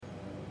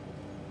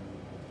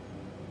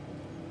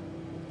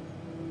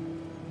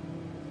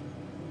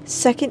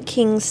2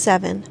 Kings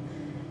 7.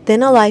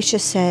 Then Elisha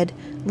said,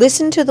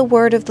 Listen to the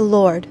word of the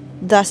Lord.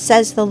 Thus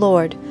says the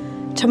Lord,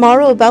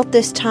 Tomorrow about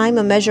this time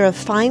a measure of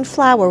fine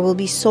flour will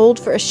be sold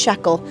for a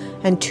shekel,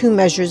 and 2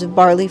 measures of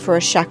barley for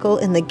a shekel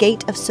in the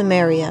gate of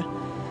Samaria.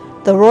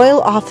 The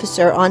royal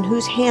officer on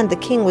whose hand the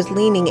king was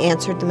leaning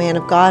answered the man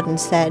of God and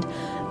said,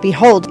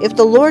 Behold, if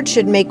the Lord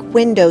should make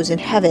windows in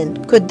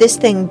heaven, could this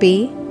thing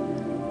be?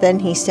 Then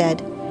he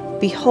said,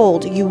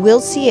 Behold, you will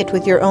see it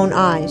with your own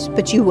eyes,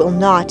 but you will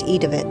not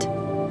eat of it.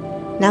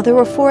 Now there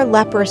were 4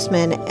 leprous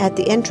men at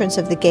the entrance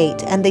of the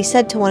gate, and they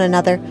said to one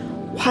another,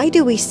 Why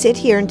do we sit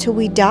here until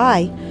we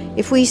die?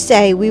 If we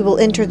say we will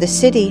enter the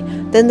city,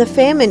 then the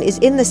famine is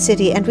in the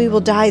city, and we will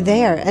die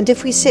there. And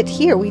if we sit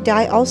here, we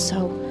die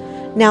also.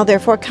 Now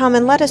therefore come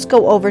and let us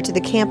go over to the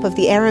camp of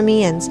the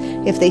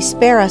Arameans. If they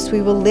spare us,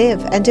 we will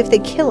live, and if they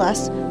kill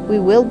us, we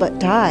will but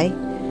die.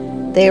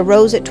 They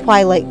arose at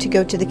twilight to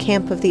go to the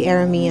camp of the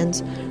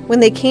Arameans. When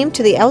they came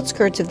to the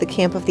outskirts of the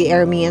camp of the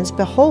Arameans,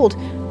 behold,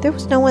 there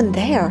was no one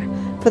there.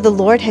 For the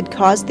Lord had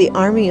caused the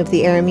army of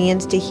the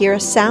Arameans to hear a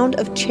sound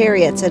of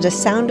chariots and a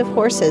sound of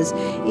horses,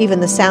 even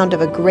the sound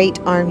of a great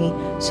army,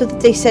 so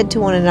that they said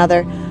to one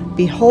another,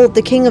 Behold,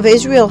 the king of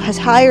Israel has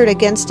hired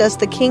against us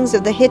the kings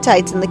of the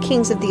Hittites and the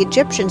kings of the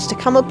Egyptians to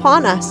come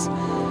upon us.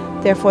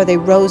 Therefore they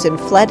rose and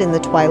fled in the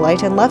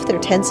twilight, and left their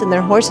tents and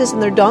their horses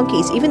and their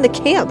donkeys, even the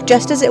camp,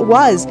 just as it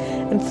was,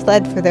 and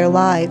fled for their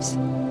lives.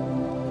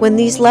 When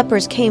these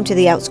lepers came to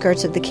the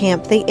outskirts of the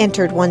camp, they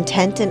entered one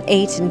tent, and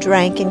ate and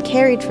drank, and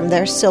carried from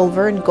there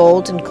silver and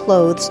gold and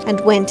clothes,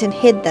 and went and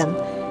hid them.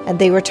 And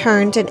they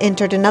returned and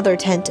entered another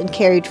tent, and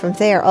carried from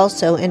there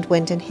also, and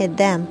went and hid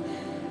them.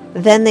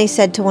 Then they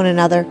said to one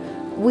another,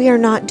 We are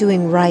not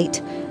doing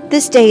right.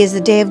 This day is the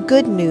day of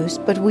good news,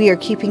 but we are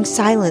keeping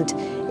silent.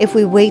 If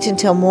we wait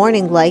until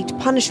morning light,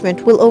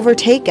 punishment will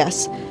overtake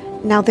us.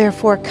 Now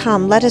therefore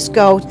come, let us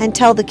go and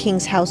tell the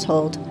king's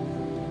household.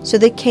 So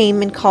they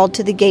came and called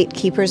to the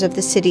gatekeepers of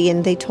the city,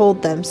 and they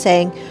told them,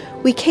 saying,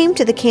 We came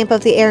to the camp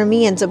of the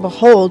Arameans, and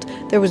behold,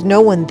 there was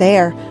no one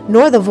there,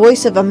 nor the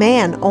voice of a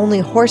man, only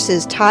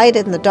horses tied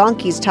and the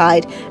donkeys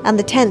tied, and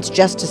the tents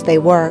just as they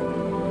were.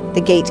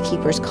 The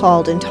gatekeepers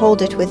called and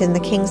told it within the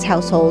king's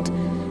household.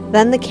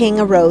 Then the king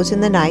arose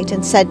in the night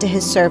and said to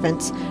his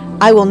servants,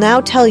 I will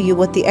now tell you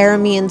what the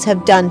Arameans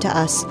have done to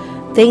us.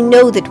 They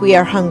know that we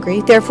are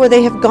hungry, therefore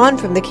they have gone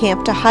from the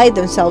camp to hide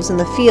themselves in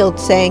the field,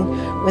 saying,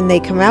 When they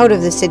come out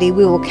of the city,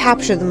 we will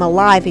capture them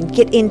alive and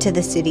get into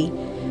the city.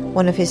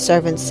 One of his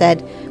servants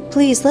said,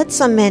 Please let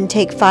some men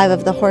take 5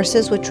 of the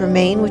horses which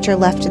remain, which are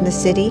left in the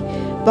city.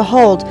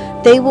 Behold,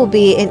 they will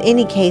be in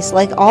any case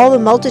like all the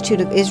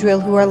multitude of Israel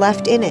who are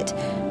left in it.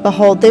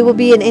 Behold, they will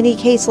be in any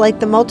case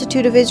like the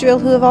multitude of Israel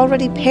who have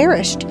already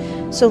perished.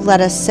 So let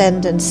us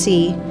send and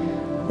see.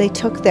 They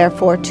took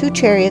therefore 2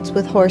 chariots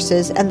with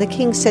horses, and the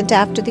king sent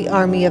after the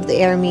army of the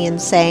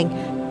Arameans, saying,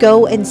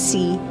 Go and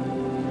see.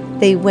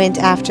 They went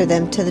after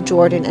them to the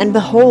Jordan, and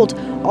behold,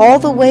 all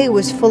the way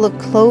was full of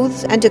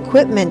clothes and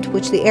equipment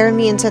which the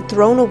Arameans had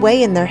thrown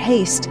away in their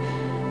haste.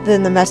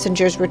 Then the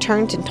messengers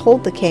returned and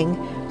told the king.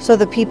 So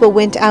the people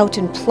went out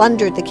and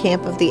plundered the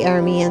camp of the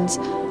Arameans.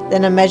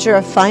 Then a measure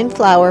of fine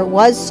flour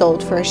was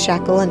sold for a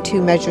shekel, and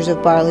 2 measures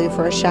of barley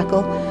for a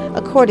shekel,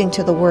 according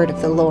to the word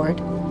of the Lord.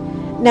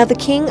 Now the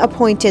king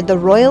appointed the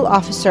royal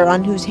officer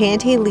on whose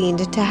hand he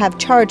leaned to have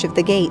charge of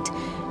the gate.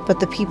 But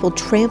the people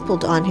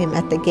trampled on him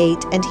at the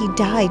gate, and he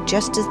died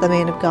just as the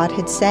man of God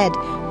had said,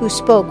 who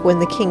spoke when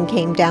the king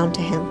came down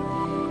to him.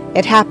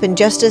 It happened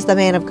just as the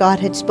man of God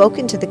had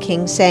spoken to the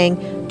king,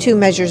 saying, 2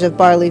 measures of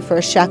barley for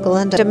a shekel,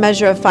 and a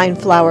measure of fine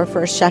flour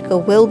for a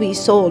shekel will be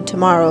sold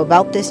tomorrow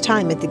about this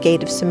time at the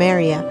gate of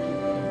Samaria.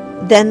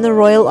 Then the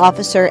royal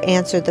officer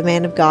answered the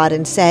man of God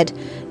and said,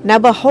 Now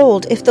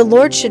behold, if the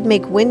Lord should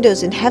make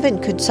windows in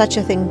heaven, could such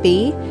a thing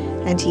be?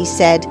 And he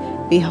said,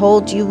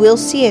 Behold, you will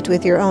see it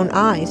with your own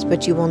eyes,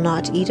 but you will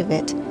not eat of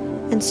it.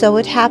 And so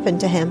it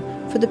happened to him,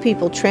 for the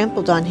people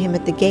trampled on him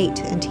at the gate,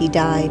 and he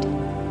died.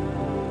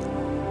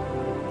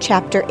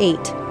 Chapter 8.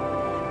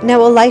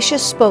 Now Elisha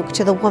spoke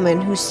to the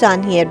woman whose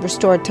son he had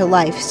restored to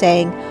life,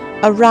 saying,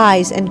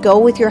 Arise and go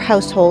with your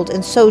household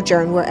and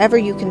sojourn wherever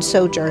you can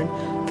sojourn,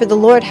 for the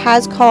Lord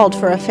has called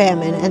for a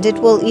famine, and it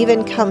will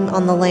even come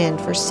on the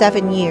land for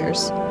 7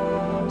 years.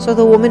 So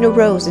the woman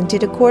arose and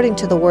did according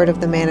to the word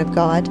of the man of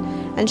God,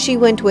 and she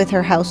went with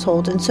her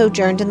household and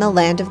sojourned in the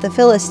land of the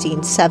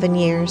Philistines 7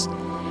 years.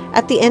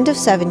 At the end of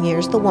 7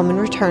 years the woman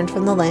returned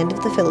from the land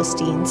of the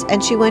Philistines,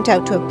 and she went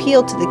out to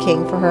appeal to the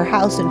king for her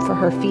house and for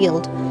her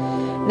field.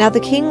 Now the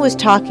king was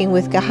talking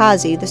with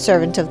Gehazi, the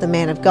servant of the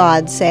man of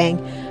God, saying,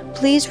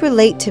 Please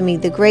relate to me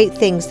the great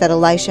things that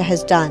Elisha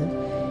has done.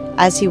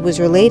 As he was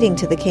relating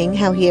to the king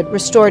how he had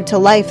restored to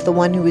life the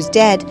one who was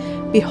dead,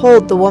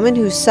 behold, the woman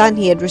whose son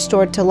he had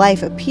restored to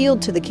life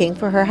appealed to the king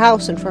for her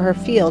house and for her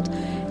field.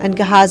 And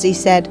Gehazi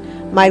said,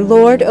 My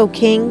lord, O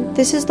king,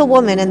 this is the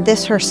woman and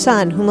this her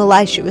son, whom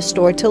Elisha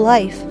restored to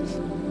life.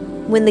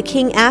 When the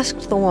king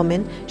asked the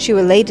woman, she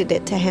related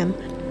it to him.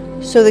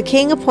 So the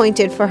king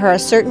appointed for her a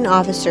certain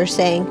officer,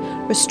 saying,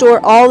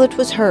 Restore all that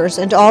was hers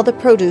and all the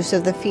produce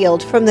of the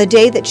field from the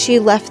day that she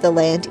left the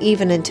land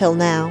even until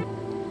now.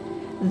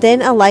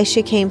 Then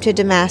Elisha came to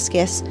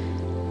Damascus.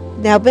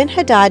 Now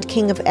Benhadad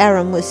king of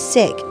Aram was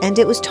sick, and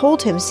it was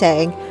told him,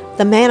 saying,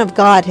 The man of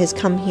God has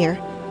come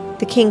here.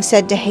 The king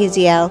said to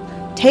Hazael,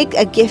 Take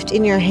a gift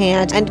in your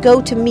hand, and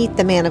go to meet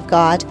the man of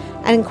God,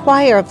 and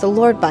inquire of the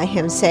Lord by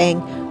him,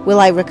 saying,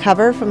 Will I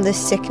recover from this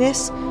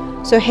sickness?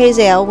 So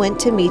Hazael went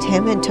to meet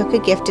him, and took a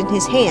gift in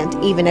his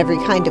hand, even every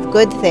kind of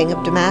good thing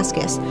of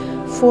Damascus,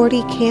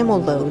 40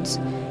 camel loads.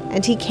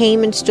 And he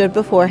came and stood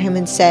before him,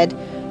 and said,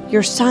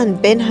 Your son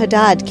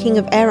Benhadad king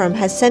of Aram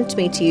has sent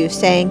me to you,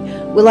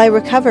 saying, Will I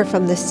recover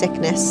from this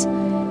sickness?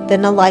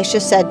 Then Elisha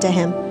said to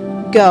him,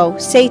 Go,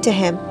 say to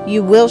him,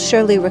 You will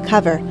surely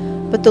recover,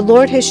 but the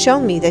Lord has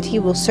shown me that he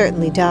will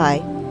certainly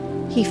die.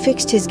 He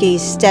fixed his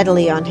gaze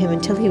steadily on him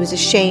until he was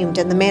ashamed,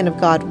 and the man of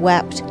God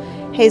wept.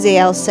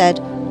 Hazael said,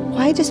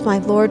 Why does my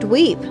Lord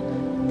weep?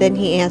 Then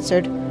he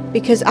answered,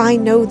 Because I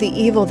know the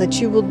evil that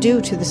you will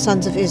do to the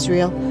sons of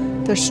Israel.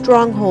 Their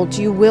strongholds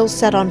you will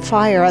set on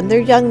fire, and their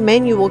young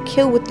men you will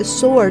kill with the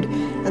sword,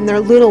 and their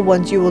little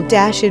ones you will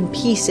dash in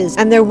pieces,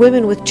 and their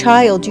women with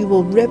child you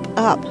will rip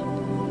up.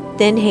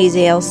 Then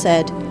Hazael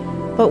said,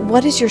 But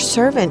what is your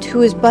servant,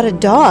 who is but a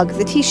dog,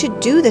 that he should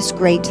do this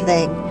great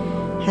thing?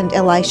 And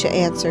Elisha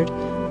answered,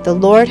 The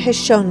Lord has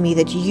shown me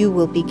that you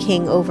will be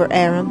king over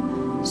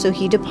Aram. So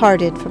he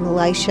departed from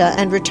Elisha,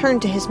 and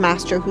returned to his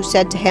master, who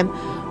said to him,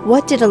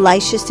 What did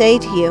Elisha say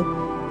to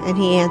you? And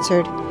he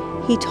answered,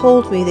 He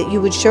told me that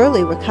you would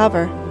surely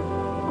recover.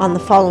 On the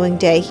following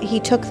day he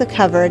took the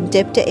cover, and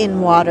dipped it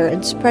in water,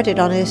 and spread it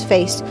on his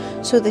face,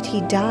 so that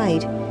he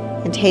died.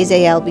 And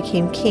Hazael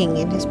became king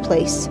in his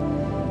place.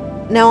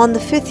 Now on the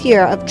 5th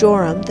year of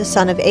Joram, the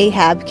son of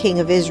Ahab, king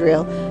of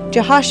Israel,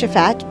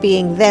 Jehoshaphat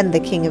being then the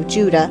king of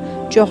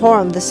Judah,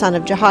 Jehoram the son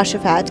of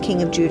Jehoshaphat,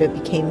 king of Judah,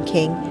 became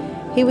king.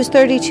 He was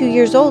 32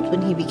 years old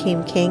when he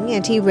became king,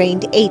 and he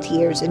reigned 8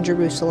 years in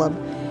Jerusalem.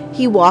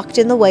 He walked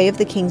in the way of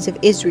the kings of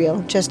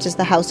Israel, just as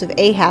the house of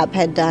Ahab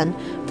had done,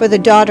 for the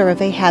daughter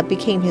of Ahab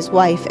became his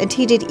wife, and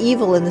he did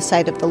evil in the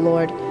sight of the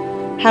Lord.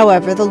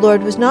 However, the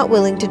Lord was not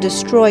willing to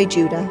destroy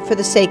Judah for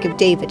the sake of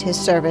David his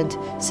servant,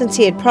 since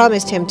he had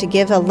promised him to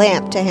give a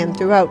lamp to him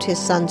throughout his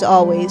sons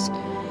always.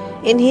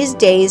 In his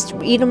days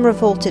Edom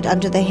revolted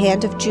under the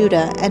hand of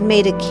Judah, and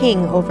made a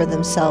king over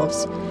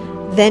themselves.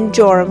 Then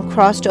Joram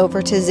crossed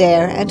over to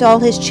Zair, and all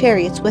his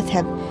chariots with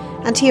him.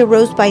 And he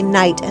arose by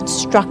night, and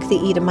struck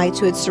the Edomites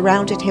who had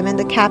surrounded him, and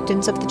the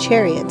captains of the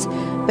chariots.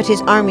 But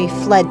his army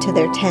fled to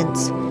their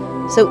tents.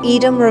 So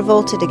Edom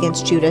revolted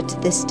against Judah to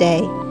this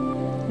day.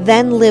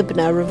 Then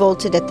Libnah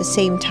revolted at the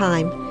same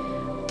time.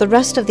 The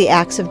rest of the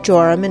acts of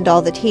Joram and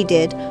all that he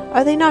did,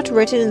 are they not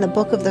written in the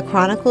book of the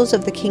Chronicles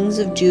of the kings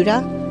of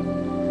Judah?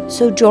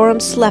 So Joram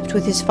slept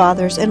with his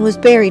fathers, and was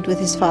buried with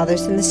his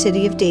fathers in the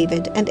city of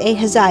David, and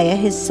Ahaziah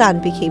his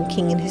son became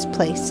king in his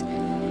place.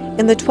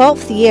 In the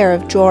 12th year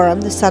of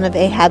Joram the son of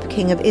Ahab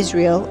king of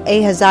Israel,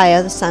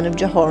 Ahaziah the son of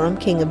Jehoram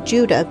king of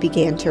Judah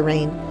began to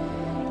reign.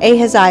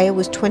 Ahaziah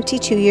was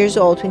 22 years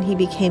old when he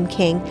became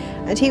king,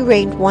 and he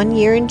reigned 1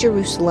 year in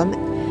Jerusalem,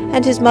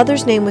 and his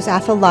mother's name was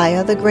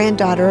Athaliah, the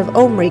granddaughter of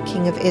Omri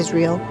king of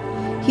Israel.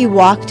 He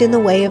walked in the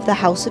way of the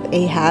house of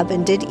Ahab,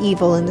 and did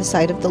evil in the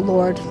sight of the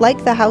Lord,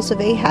 like the house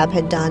of Ahab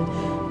had done,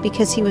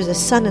 because he was a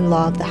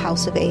son-in-law of the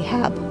house of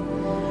Ahab.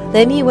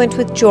 Then he went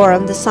with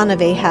Joram the son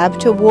of Ahab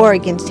to war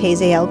against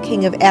Hazael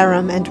king of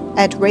Aram, and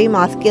at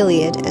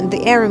Ramoth-Gilead, and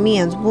the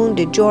Arameans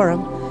wounded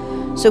Joram.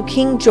 So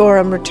King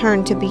Joram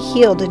returned to be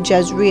healed in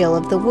Jezreel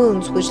of the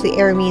wounds which the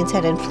Arameans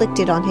had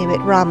inflicted on him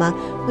at Ramah,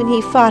 when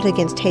he fought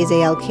against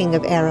Hazael king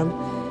of Aram.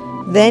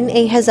 Then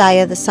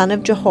Ahaziah the son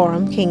of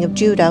Jehoram king of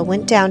Judah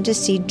went down to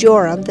see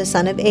Joram the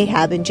son of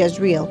Ahab in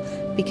Jezreel,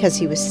 because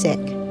he was sick.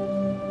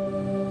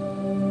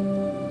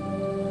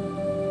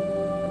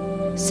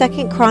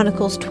 2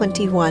 Chronicles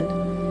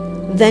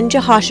 21. Then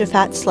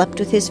Jehoshaphat slept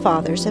with his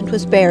fathers, and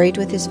was buried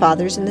with his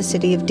fathers in the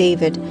city of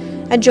David.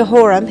 And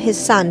Jehoram his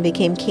son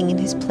became king in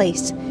his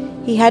place.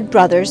 He had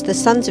brothers, the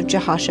sons of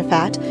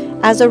Jehoshaphat,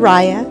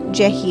 Azariah,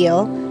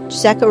 Jehiel,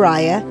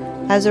 Zechariah,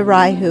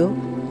 Azariah,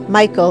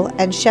 Michael,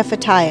 and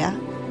Shephatiah.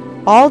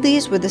 All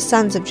these were the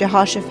sons of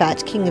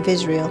Jehoshaphat king of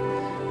Israel.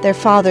 Their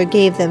father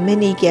gave them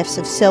many gifts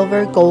of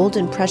silver, gold,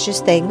 and precious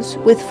things,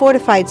 with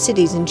fortified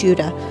cities in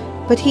Judah.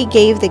 But he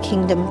gave the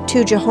kingdom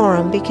to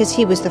Jehoram, because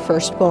he was the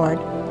firstborn.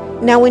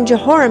 Now when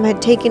Jehoram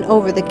had taken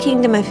over the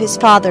kingdom of his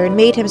father, and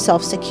made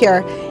himself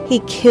secure, he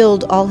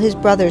killed all his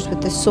brothers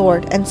with the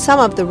sword, and some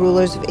of the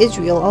rulers of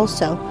Israel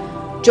also.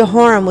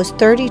 Jehoram was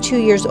 32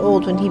 years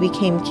old when he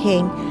became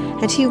king,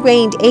 and he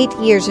reigned 8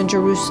 years in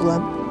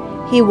Jerusalem.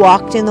 He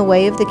walked in the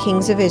way of the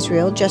kings of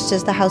Israel, just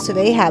as the house of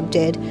Ahab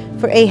did,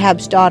 for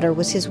Ahab's daughter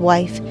was his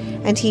wife,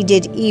 and he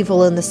did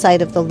evil in the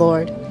sight of the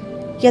Lord.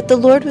 Yet the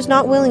Lord was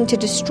not willing to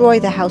destroy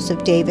the house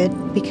of David,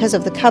 because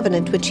of the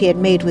covenant which he had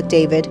made with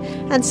David,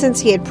 and since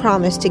he had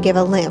promised to give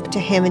a lamp to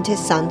him and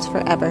his sons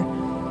forever.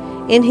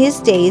 In his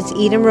days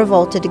Edom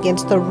revolted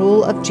against the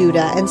rule of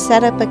Judah, and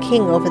set up a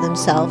king over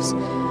themselves.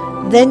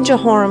 Then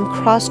Jehoram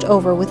crossed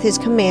over with his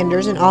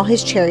commanders and all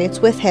his chariots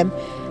with him,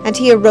 and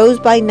he arose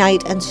by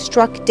night and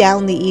struck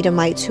down the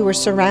Edomites who were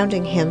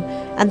surrounding him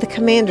and the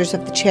commanders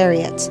of the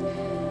chariots.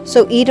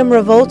 So Edom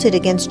revolted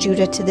against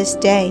Judah to this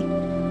day.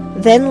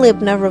 Then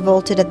Libnah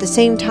revolted at the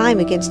same time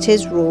against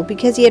his rule,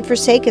 because he had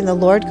forsaken the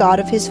Lord God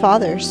of his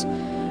fathers.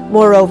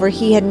 Moreover,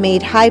 he had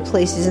made high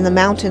places in the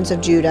mountains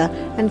of Judah,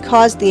 and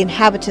caused the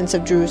inhabitants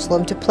of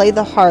Jerusalem to play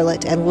the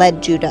harlot, and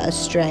led Judah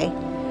astray.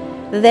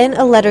 Then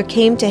a letter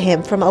came to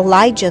him from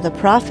Elijah the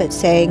prophet,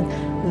 saying,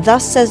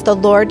 Thus says the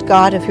Lord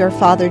God of your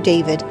father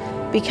David,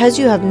 because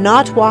you have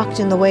not walked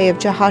in the way of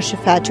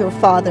Jehoshaphat your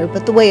father,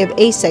 but the way of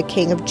Asa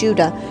king of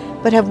Judah,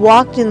 but have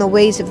walked in the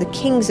ways of the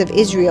kings of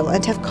Israel,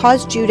 and have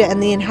caused Judah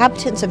and the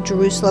inhabitants of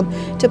Jerusalem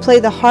to play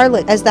the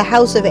harlot, as the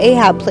house of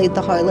Ahab played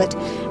the harlot,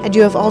 and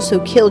you have also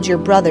killed your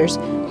brothers,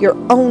 your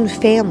own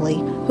family,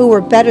 who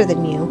were better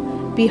than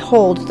you.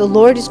 Behold, the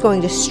Lord is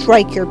going to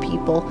strike your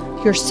people,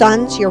 your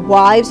sons, your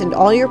wives, and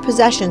all your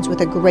possessions with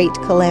a great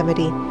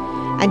calamity.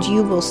 And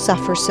you will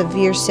suffer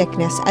severe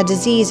sickness, a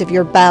disease of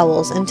your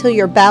bowels, until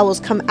your bowels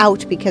come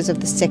out because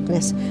of the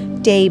sickness,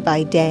 day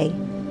by day.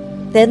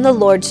 Then the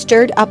Lord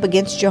stirred up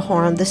against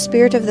Jehoram the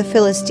spirit of the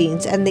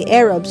Philistines and the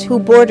Arabs who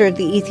bordered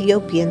the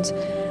Ethiopians,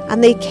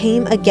 and they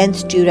came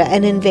against Judah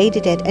and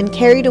invaded it, and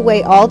carried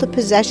away all the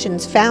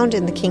possessions found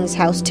in the king's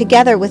house,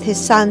 together with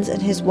his sons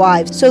and his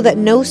wives, so that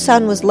no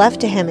son was left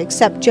to him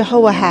except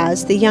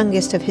Jehoahaz, the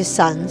youngest of his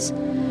sons.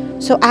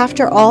 So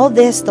after all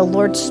this the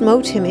Lord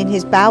smote him in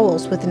his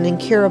bowels with an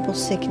incurable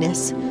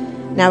sickness.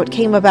 Now it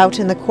came about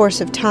in the course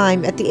of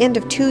time, at the end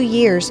of 2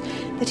 years,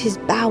 that his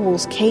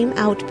bowels came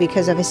out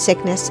because of his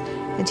sickness,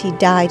 and he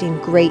died in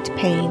great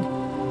pain.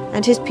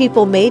 And his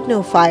people made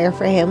no fire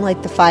for him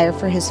like the fire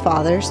for his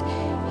fathers.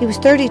 He was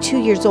 32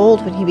 years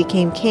old when he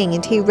became king,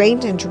 and he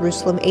reigned in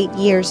Jerusalem 8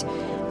 years.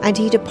 And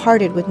he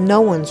departed with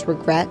no one's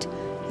regret,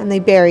 and they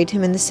buried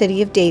him in the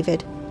city of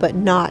David, but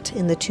not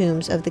in the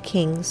tombs of the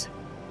kings.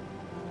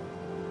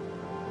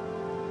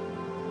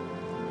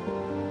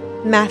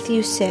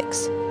 Matthew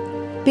 6.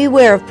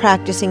 Beware of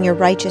practicing your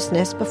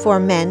righteousness before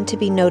men to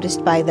be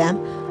noticed by them,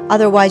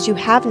 otherwise you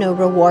have no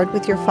reward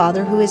with your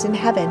Father who is in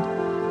heaven.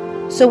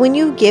 So when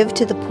you give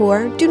to the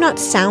poor, do not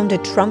sound a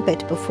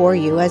trumpet before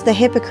you, as the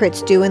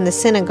hypocrites do in the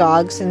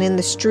synagogues and in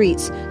the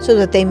streets, so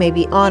that they may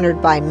be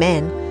honored by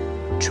men.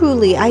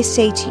 Truly, I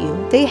say to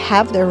you, they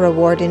have their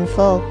reward in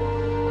full.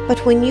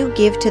 But when you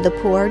give to the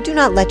poor, do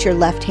not let your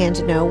left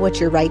hand know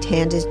what your right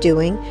hand is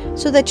doing,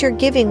 so that your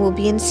giving will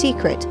be in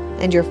secret,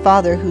 and your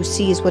Father who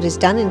sees what is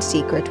done in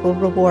secret will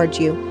reward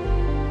you.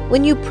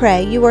 When you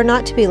pray, you are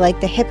not to be like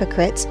the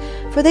hypocrites,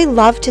 for they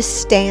love to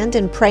stand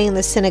and pray in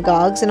the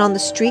synagogues and on the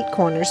street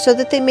corners, so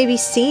that they may be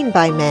seen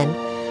by men.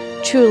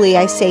 Truly,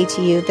 I say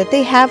to you that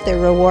they have their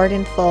reward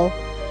in full.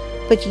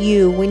 But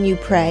you, when you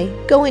pray,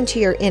 go into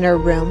your inner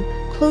room,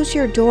 close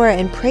your door,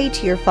 and pray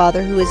to your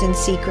Father who is in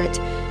secret,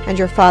 and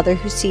your Father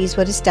who sees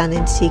what is done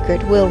in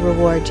secret will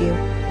reward you.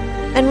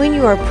 And when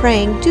you are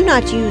praying, do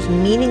not use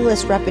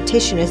meaningless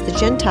repetition as the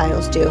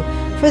Gentiles do,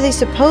 for they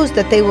suppose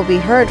that they will be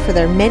heard for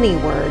their many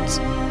words.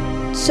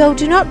 So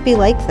do not be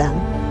like them,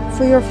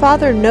 for your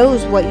Father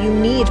knows what you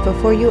need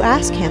before you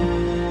ask him.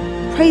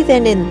 Pray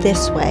then in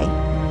this way: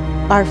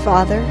 Our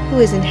Father, who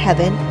is in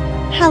heaven,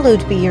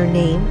 hallowed be your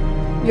name.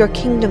 Your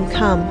kingdom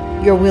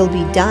come, your will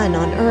be done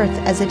on earth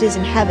as it is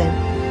in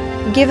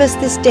heaven. Give us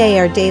this day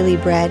our daily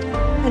bread,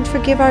 and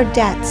forgive our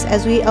debts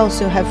as we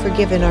also have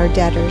forgiven our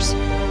debtors.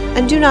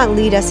 And do not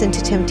lead us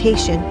into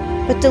temptation,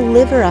 but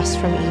deliver us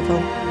from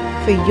evil.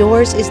 For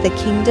yours is the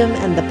kingdom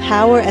and the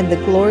power and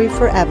the glory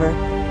forever.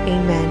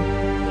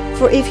 Amen.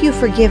 For if you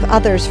forgive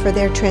others for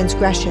their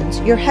transgressions,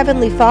 your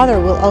heavenly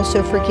Father will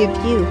also forgive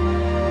you.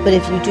 But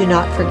if you do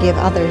not forgive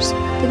others,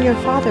 then your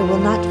Father will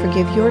not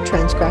forgive your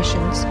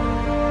transgressions.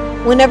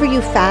 Whenever you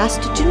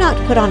fast, do not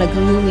put on a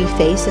gloomy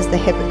face as the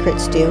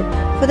hypocrites do,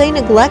 for they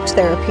neglect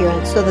their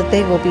appearance so that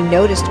they will be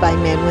noticed by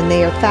men when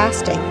they are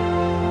fasting.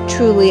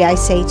 Truly, I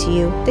say to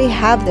you, they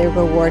have their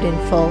reward in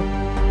full.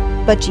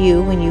 But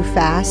you, when you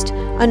fast,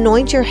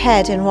 anoint your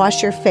head and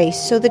wash your face,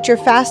 so that your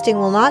fasting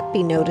will not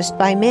be noticed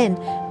by men,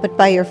 but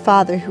by your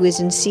Father who is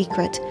in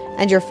secret,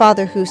 and your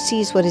Father who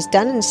sees what is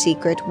done in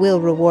secret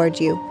will reward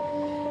you.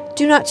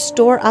 Do not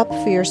store up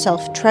for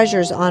yourself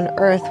treasures on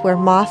earth where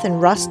moth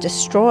and rust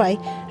destroy,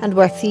 and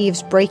where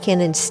thieves break in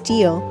and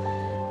steal.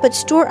 But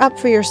store up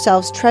for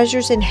yourselves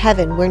treasures in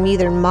heaven where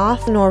neither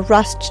moth nor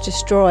rust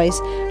destroys,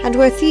 and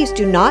where thieves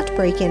do not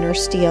break in or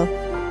steal.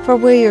 For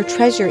where your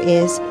treasure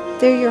is,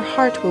 there your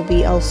heart will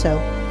be also.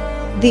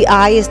 The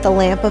eye is the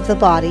lamp of the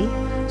body.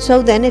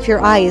 So then if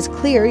your eye is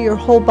clear, your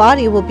whole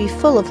body will be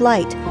full of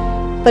light.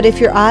 But if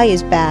your eye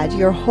is bad,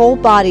 your whole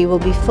body will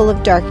be full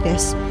of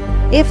darkness.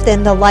 If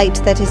then the light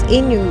that is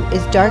in you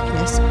is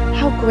darkness,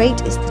 how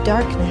great is the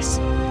darkness?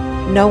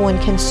 No one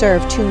can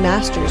serve two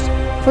masters,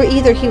 for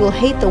either he will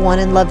hate the one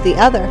and love the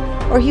other,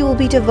 or he will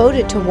be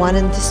devoted to one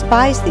and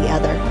despise the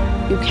other.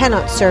 You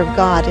cannot serve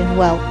God and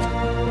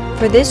wealth.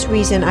 For this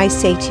reason I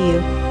say to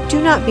you,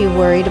 do not be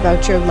worried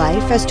about your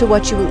life as to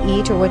what you will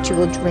eat or what you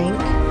will drink,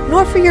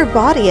 nor for your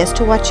body as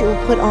to what you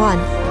will put on.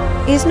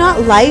 Is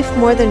not life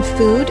more than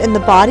food, and the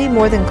body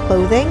more than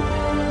clothing?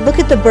 Look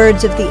at the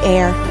birds of the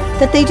air,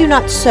 that they do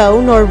not sow,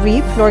 nor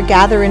reap, nor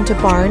gather into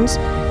barns,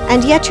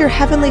 and yet your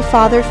heavenly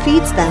Father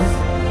feeds them.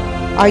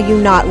 Are you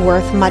not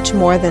worth much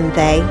more than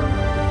they?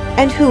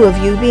 And who of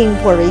you, being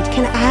worried,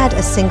 can add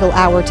a single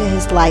hour to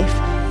his life?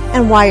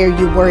 And why are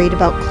you worried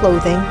about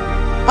clothing?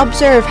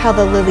 Observe how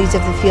the lilies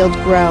of the field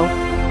grow.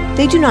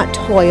 They do not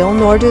toil,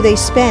 nor do they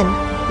spin.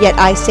 Yet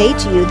I say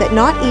to you that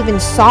not even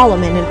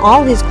Solomon in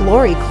all his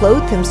glory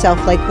clothed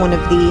himself like one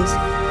of these.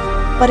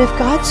 But if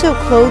God so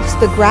clothes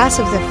the grass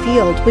of the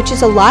field, which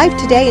is alive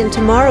today and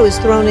tomorrow is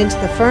thrown into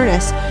the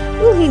furnace,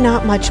 will he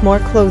not much more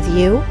clothe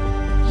you,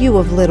 you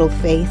of little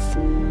faith?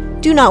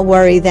 Do not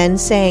worry then,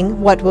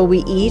 saying, what will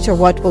we eat, or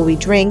what will we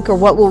drink, or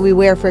what will we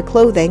wear for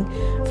clothing?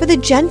 For the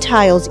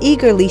Gentiles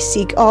eagerly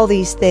seek all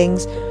these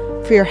things,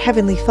 for your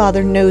heavenly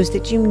Father knows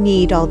that you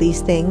need all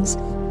these things.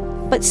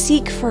 But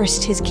seek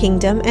first his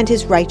kingdom and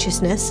his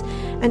righteousness,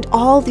 and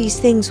all these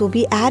things will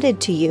be added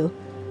to you.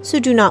 So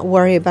do not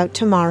worry about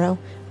tomorrow,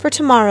 for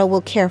tomorrow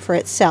will care for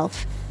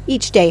itself.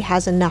 Each day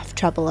has enough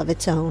trouble of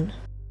its own.